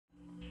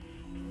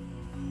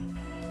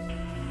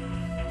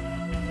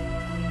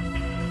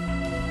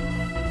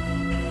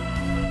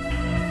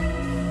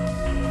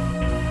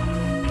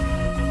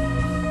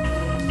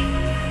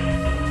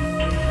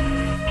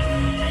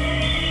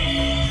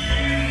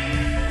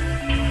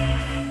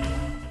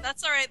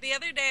right. The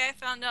other day I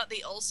found out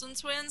the Olsen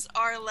twins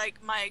are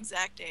like my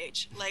exact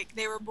age. Like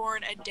they were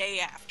born a day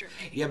after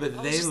me. Yeah, but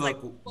I was just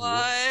like, they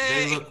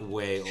what? look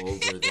way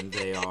older than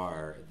they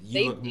are. You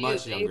They look do.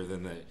 much younger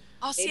than they.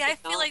 Oh, They see, I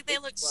feel develop like they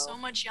look so well.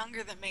 much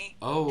younger than me.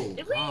 Oh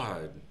Really?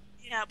 God.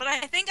 Yeah, but I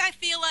think I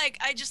feel like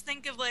I just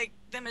think of like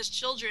them as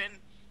children.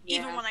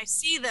 Even Yeah. when I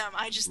see them,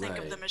 I just think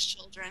of Right. them as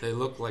children. They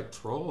look like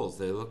trolls.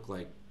 They look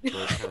like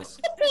grotesque.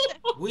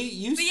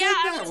 You But said yeah,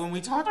 I that was when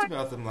we talked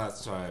about them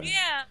last time.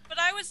 yeah, but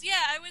I was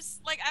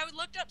like I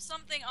looked up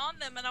something on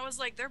them and I was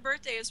like their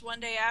birthday is one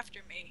day after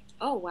me.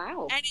 Oh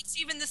wow. And it's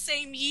even the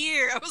same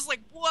year. I was like,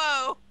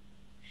 "Whoa."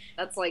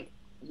 That's like,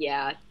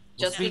 yeah. Well,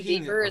 Justin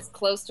speaking Bieber of- is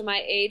close to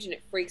my age, and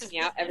it freaks me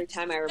out every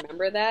time I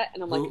remember that.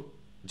 And I'm like, Who?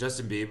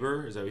 Justin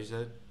Bieber? Is that what you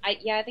said? I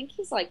think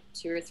he's like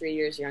 2 or 3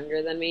 years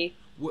younger than me.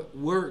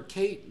 We're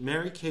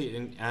Mary Kate,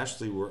 and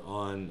Ashley were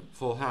on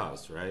Full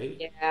House, right?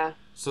 Yeah.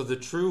 So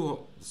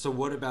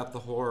what about the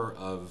horror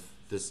of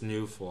this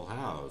new Full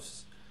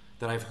House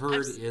that I've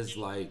heard is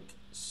like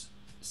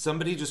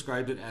somebody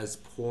described it as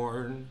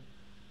porn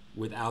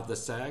without the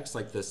sex,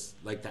 like this,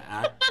 like the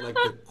act, like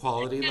the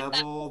quality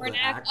level, porn the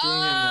act. acting,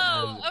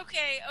 Oh, and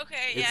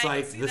okay. Yeah, it's I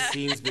like can see the that.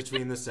 scenes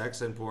between the sex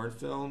and porn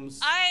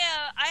films.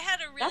 I had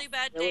a really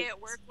That's bad really day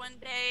at work one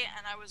day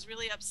and I was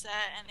really upset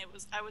and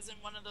I was in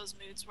one of those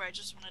moods where I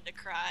just wanted to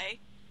cry.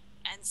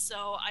 And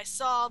so I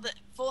saw that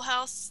Full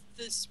House,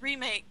 this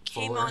remake,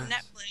 came Fuller. on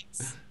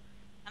Netflix.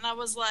 And I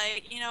was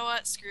like, you know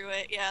what? Screw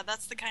it. Yeah,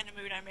 that's the kind of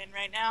mood I'm in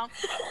right now.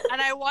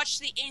 And I watched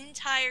the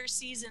entire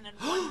season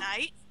in one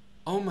night.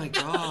 Oh my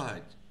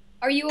god!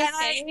 Are you And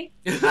okay?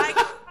 I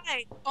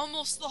cried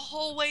almost the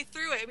whole way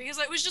through it because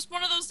it was just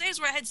one of those days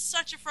where I had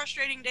such a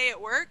frustrating day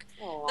at work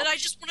Aw. that I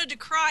just wanted to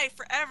cry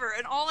forever.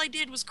 And all I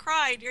did was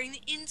cry during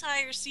the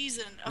entire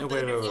season of No, the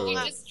wait, new wait, Full wait, You wait.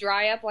 House. just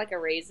dry up like a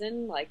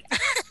raisin, like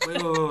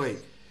Wait.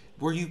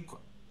 Were you?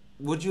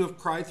 Would you have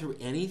cried through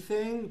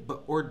anything?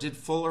 Or did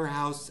Fuller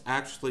House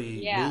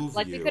actually yeah, move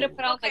like you? we could have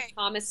put on Okay, like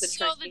Thomas the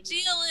so Train. the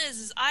deal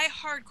is I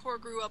hardcore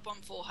grew up on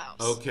Full House.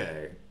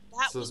 Okay.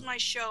 That So- was my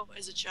show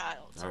as a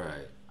child. All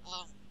right.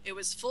 It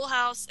was Full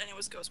House and it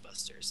was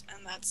Ghostbusters,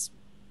 and that's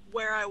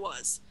where I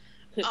was.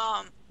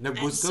 Now, And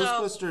was so-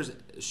 Ghostbusters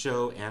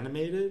show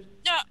animated?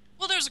 No,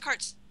 well, there was a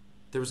cartoon.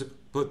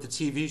 But the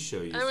TV show.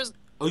 There was,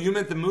 Oh, you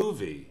meant the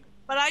movie.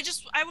 but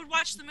I would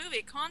watch the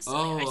movie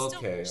constantly. Oh, I still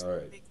okay, watch the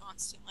alright. movie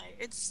constantly.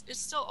 It's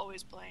still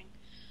always playing.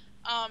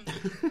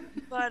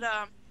 But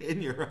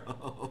In your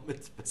home,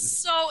 it's been.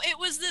 so it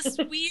was this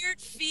weird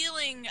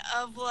feeling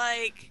of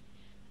like,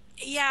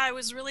 yeah, I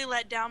was really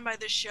let down by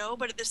the show,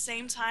 but at the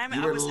same time,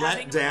 You I were was let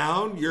having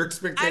down. Your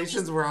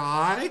expectations were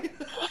high.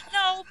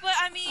 no, but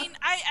I mean,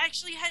 I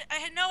actually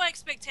had no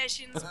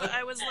expectations, but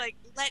I was like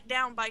let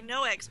down by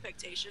no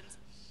expectations.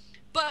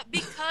 But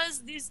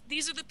because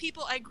these are the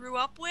people I grew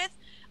up with,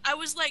 I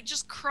was like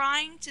just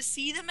crying to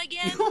see them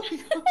again.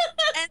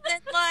 And then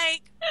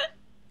like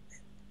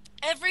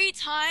every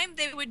time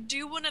they would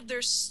do one of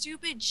their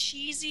stupid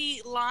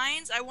cheesy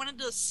lines, I wanted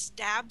to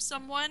stab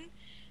someone.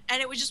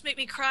 And it would just make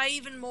me cry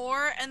even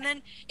more. And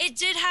then it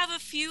did have a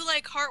few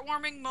like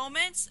heartwarming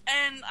moments,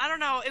 and I don't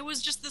know, it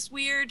was just this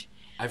weird.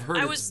 I've heard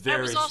I it's was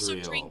very also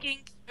surreal. drinking.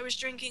 I was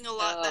drinking a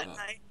lot that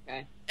night.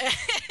 okay.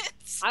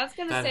 It's- I was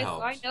gonna That say, helps.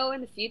 so I know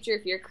in the future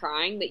if you're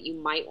crying that you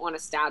might want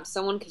to stab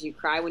someone because you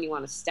cry when you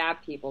want to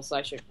stab people, so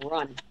I should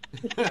run.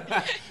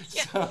 yeah,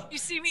 So- you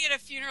see me at a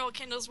funeral,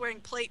 Kendall's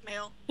wearing plate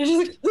mail.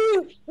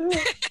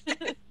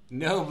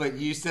 no, but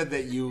you said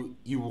that you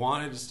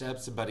wanted to stab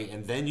somebody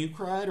and then you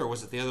cried, or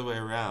was it the other way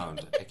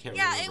around? I can't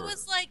Yeah, remember. it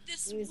was like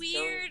this He was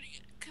weird,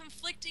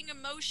 conflicting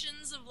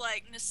emotions of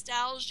like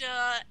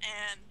nostalgia,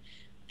 and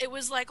it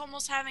was like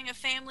almost having a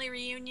family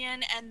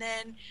reunion, and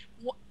then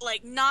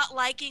like not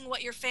liking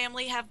what your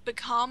family have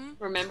become.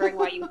 Remembering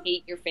why you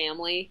hate your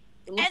family.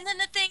 And then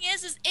the thing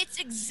is it's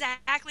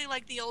exactly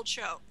like the old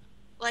show.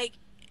 Like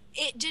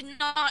it did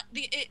not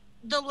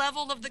the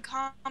level of the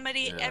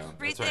comedy, Yeah, that's what I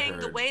everything,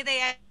 the heard. way they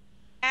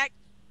act.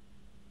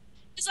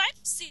 Because I've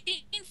seen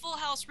Full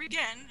House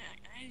again.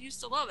 I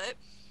used to love it,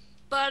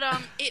 but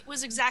it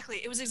was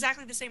exactly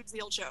the same as the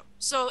old show.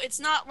 So it's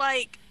not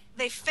like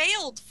they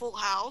failed Full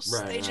House.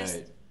 Right, They just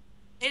right.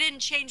 they didn't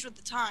change with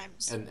the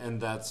times.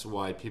 And that's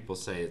why people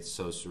say it's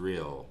so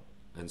surreal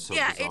and so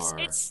yeah, bizarre.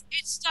 it's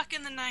stuck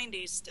in the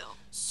 90s still.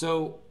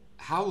 So,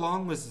 how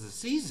long was the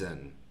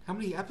season? How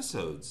many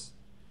episodes?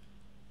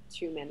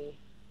 Too many.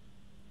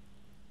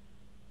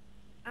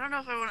 I don't know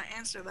if I want to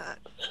answer that.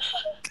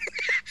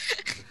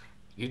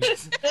 You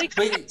just, Like,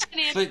 but, answer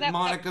but that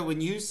Monica,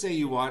 when you say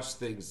you watch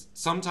things,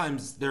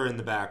 sometimes they're in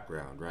the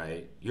background,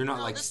 right? You're not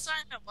No, like. this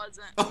time it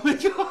wasn't. Oh my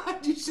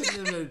god! You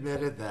shouldn't have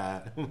admitted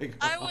that. Oh my god.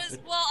 I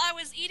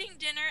was eating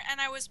dinner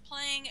and I was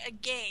playing a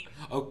game.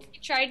 Okay. He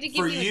tried to give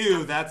For you.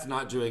 you, that's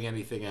not doing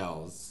anything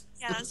else.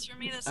 Yeah, that's for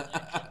me. Well,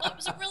 it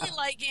was a really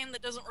light game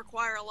that doesn't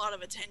require a lot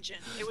of attention.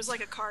 It was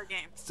like a card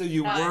game. So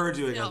you were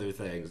doing no. other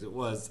things. It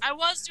was. I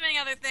was doing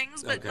other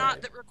things, but Okay.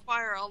 not that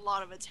require a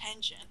lot of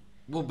attention.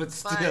 Well, but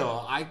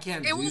still, I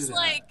can't It do was that.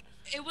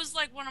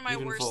 like one of my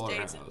Even worst Fuller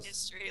days in House.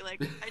 history.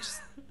 Like I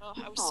just Oh,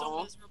 I was so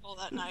Aw. miserable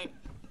that night.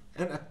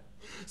 And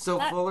so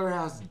Fuller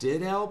House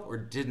did help or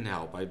didn't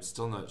help? I'm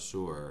still not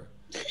sure.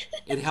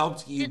 It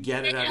helped you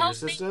get it out of your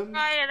helped me system?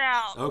 try it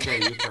out. Okay,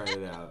 you tried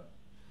it out.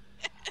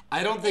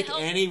 I don't think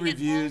helped any me get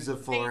reviews all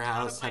of Fuller the pain out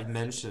House of my have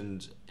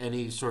mentioned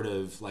any sort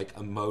of like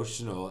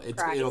emotional.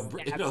 Cry, It'll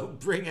stab.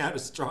 bring out a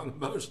strong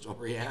emotional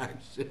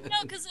reaction. No,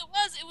 because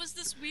it was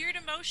this weird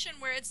emotion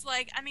where it's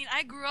like, I mean,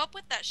 I grew up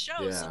with that show,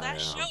 so Yeah, that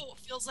yeah. show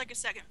feels like a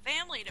second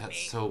family to me.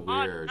 That's so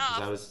odd weird because I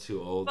enough. was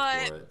too old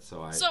But for it.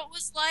 So so it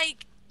was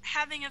like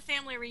having a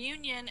family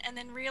reunion and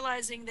then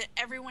realizing that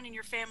everyone in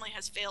your family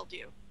has failed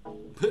you.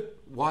 But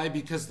why?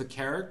 Because the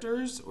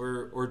characters,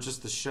 or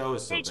just the show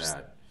is so They just-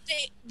 bad.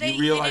 They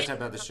You realized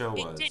didn't- how bad the show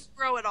it was. didn't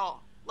grow at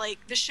all.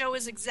 Like the show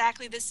is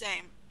exactly the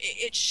same.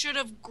 It should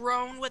have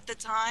grown with the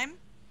time,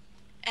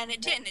 and it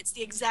didn't. It's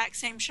the exact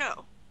same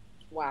show.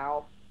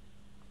 Wow.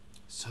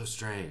 So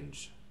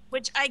strange.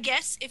 Which I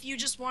guess if you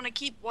just want to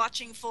keep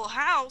watching Full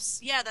House,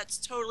 yeah, that's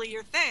totally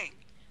your thing.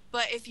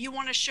 But if you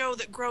want a show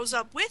that grows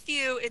up with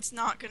you, it's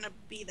not going to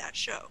be that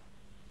show.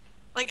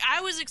 Like,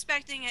 I was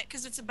expecting it,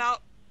 because it's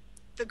about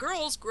the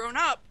girls grown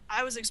up,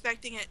 I was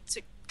expecting it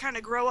to kind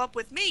of grow up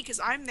with me, because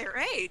I'm their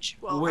age.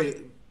 Well, Wait,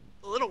 I'm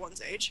the little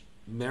one's age.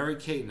 Mary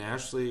Kate and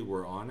Ashley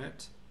were on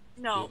it?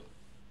 No.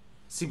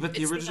 See, but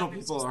the It's the original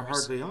younger people are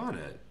sisters. hardly on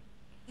it.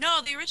 No,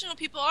 the original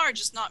people are,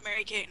 just not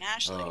Mary Kate and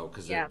Ashley. Oh,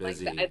 because Yeah, they're like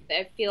busy.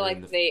 I feel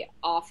during like the- they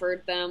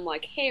offered them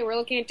like, "Hey, we're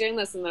looking at doing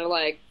this," and they're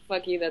like,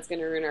 "Fuck you, that's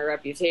gonna ruin our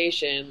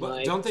reputation." But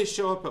like, don't they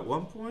show up at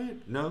one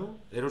point? No,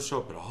 they don't show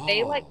up at all.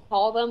 they like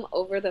call them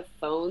over the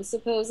phone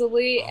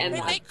supposedly, Oh and They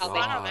my that's make how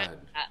fun they of it.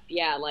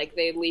 yeah, like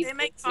they leave. They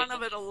make fun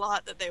of it a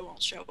lot that they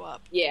won't show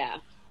up. Yeah,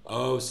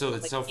 Oh, so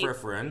it's Like,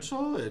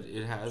 self-referential?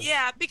 It has.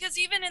 Yeah, because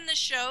even in the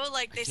show,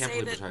 like I they can't say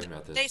believe we're that talking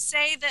about this. they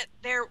say that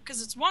they're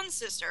because it's one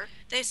sister.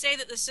 They say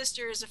that the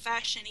sister is a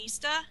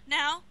fashionista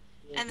now,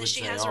 and that Which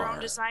she they has her are. own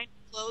design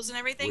clothes and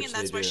everything, Which and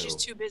that's they why do. she's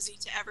too busy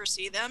to ever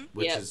see them.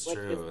 Which Yeah, is which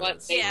is true. what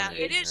That's they Yeah, funny,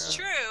 it is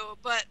yeah. true,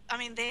 but I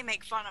mean they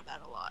make fun of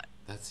that a lot.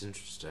 That's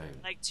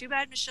interesting. Like, too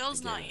bad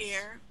Michelle's I not guess.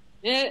 here.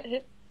 yeah.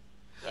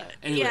 But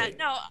Anyway. yeah,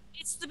 no,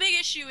 it's the big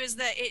issue is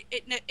that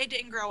it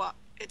didn't grow up.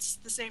 It's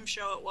the same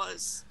show it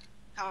was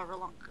however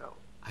long ago.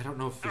 I don't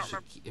know if I we don't should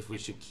remember. if we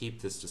should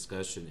keep this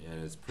discussion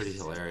in. It's pretty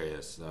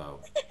hilarious, though.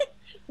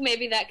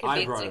 Maybe that could I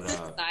be brought like it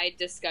a up. side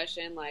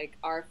discussion, like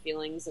our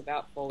feelings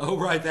about Fuller. Oh,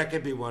 right, that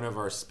could be one of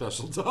our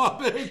special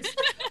topics.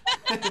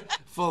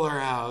 Fuller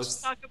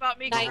House. Talk about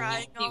me Night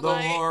crying all The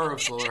night. horror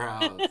of Fuller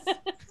House.